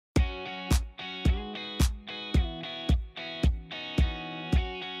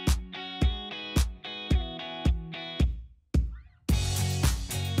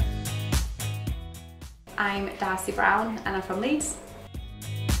I'm Darcy Brown and I'm from Leeds.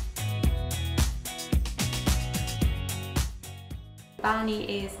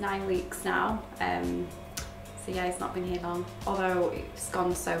 Barney is 9 weeks now, so yeah, he's not been here long, although it's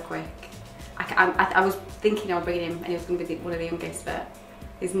gone so quick. I was thinking I would bring him and he was going to be one of the youngest, but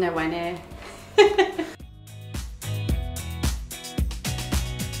he's nowhere near.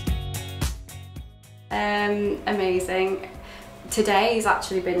 Amazing. Today he's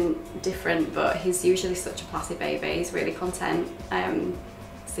actually been different, but he's usually such a placid baby. He's really content.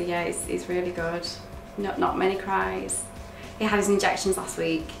 So yeah, he's really good. Not many cries. He had his injections last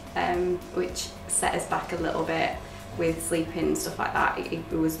week, which set us back a little bit with sleeping and stuff like that. He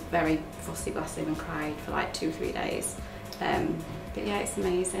was very fussy, bless him, and cried for like 2-3 days. But yeah, it's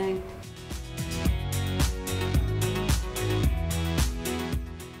amazing.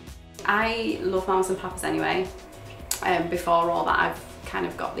 I love mamas and papas anyway. Before all that, I've kind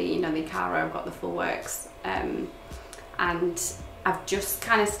of got the, the Caro, I've got the full works, and I've just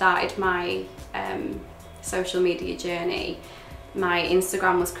kind of started my social media journey. My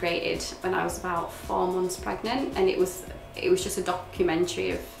Instagram was created when I was about 4 months pregnant, and it was just a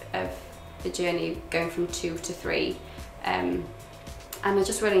documentary of the journey going from 2 to 3, and I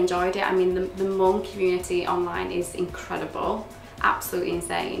just really enjoyed it. I mean, the mum community online is incredible, absolutely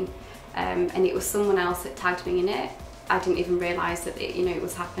insane, and it was someone else that tagged me in it. I didn't even realise that it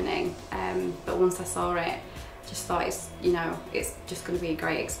was happening, but once I saw it, I just thought it's just going to be a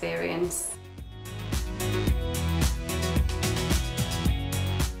great experience.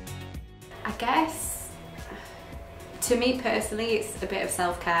 I guess, to me personally, it's a bit of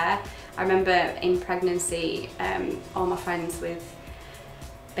self-care. I remember in pregnancy, all my friends with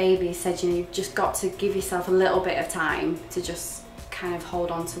babies said, you've just got to give yourself a little bit of time to just kind of hold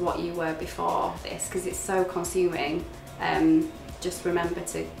on to what you were before this, because it's so consuming. Just remember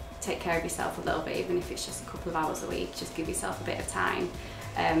to take care of yourself a little bit, even if it's just a couple of hours a week. Just give yourself a bit of time.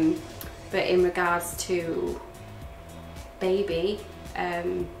 But in regards to baby,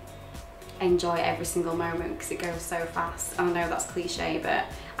 enjoy every single moment, because it goes so fast. And I know that's cliche, but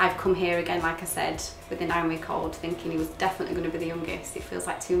I've come here again, like I said, with a 9-week-old, thinking he was definitely going to be the youngest. It feels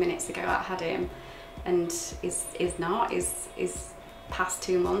like 2 minutes ago I had him, and is not. Is past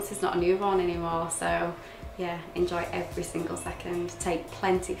 2 months. He's not a newborn anymore. So yeah, enjoy every single second. Take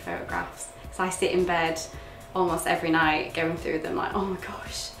plenty of photographs. So I sit in bed almost every night going through them like, oh my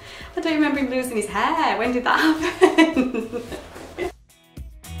gosh, I don't remember him losing his hair. When did that happen?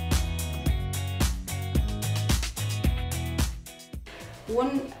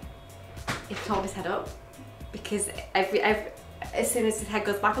 One, he can hold his head up, because as soon as his head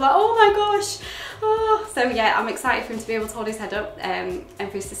goes back, I'm like, oh my gosh. Oh. So yeah, I'm excited for him to be able to hold his head up, and for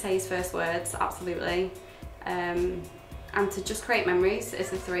him to say his first words, absolutely. And to just create memories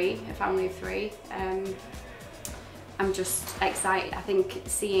as a family of 3. I'm just excited. I think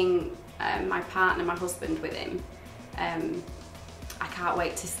seeing my partner, my husband, with him, I can't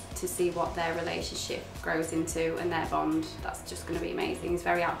wait to see what their relationship grows into and their bond. That's just going to be amazing. He's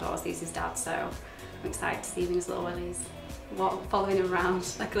very outdoorsy, he's his dad, so I'm excited to see him in his little willies, following him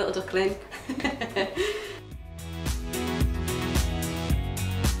around like a little duckling.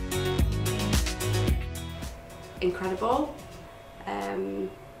 Incredible.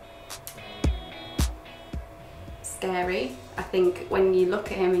 Scary. I think when you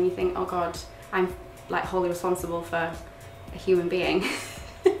look at him and you think, oh God, I'm like wholly responsible for a human being.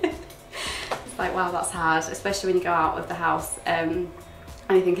 It's like, wow, that's hard, especially when you go out of the house.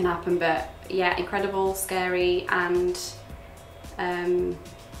 Anything can happen, but yeah, incredible, scary, and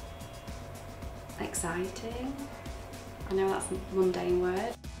exciting. I know that's a mundane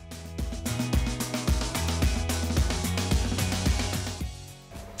word.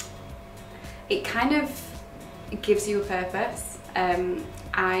 It kind of gives you a purpose.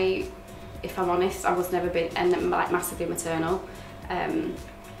 If I'm honest, I was never been like massively maternal.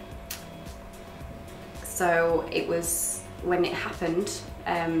 So it was when it happened,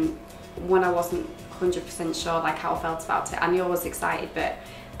 when I wasn't 100% sure like how I felt about it. I knew I was excited, but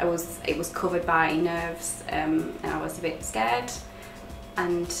it was covered by nerves, and I was a bit scared.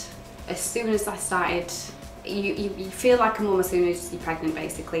 And as soon as I started, you feel like a mum as soon as you're pregnant.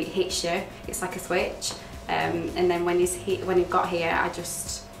 Basically, it hits you. It's like a switch. And then when you've got here,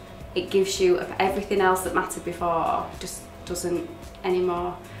 it gives you everything else that mattered before. Just doesn't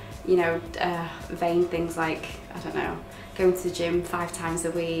anymore. Vain things like, I don't know, going to the gym 5 times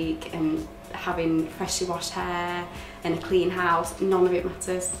a week and having freshly washed hair and a clean house. None of it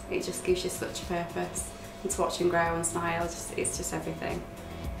matters. It just gives you such a purpose. And to watch him grow and smile, it's just everything.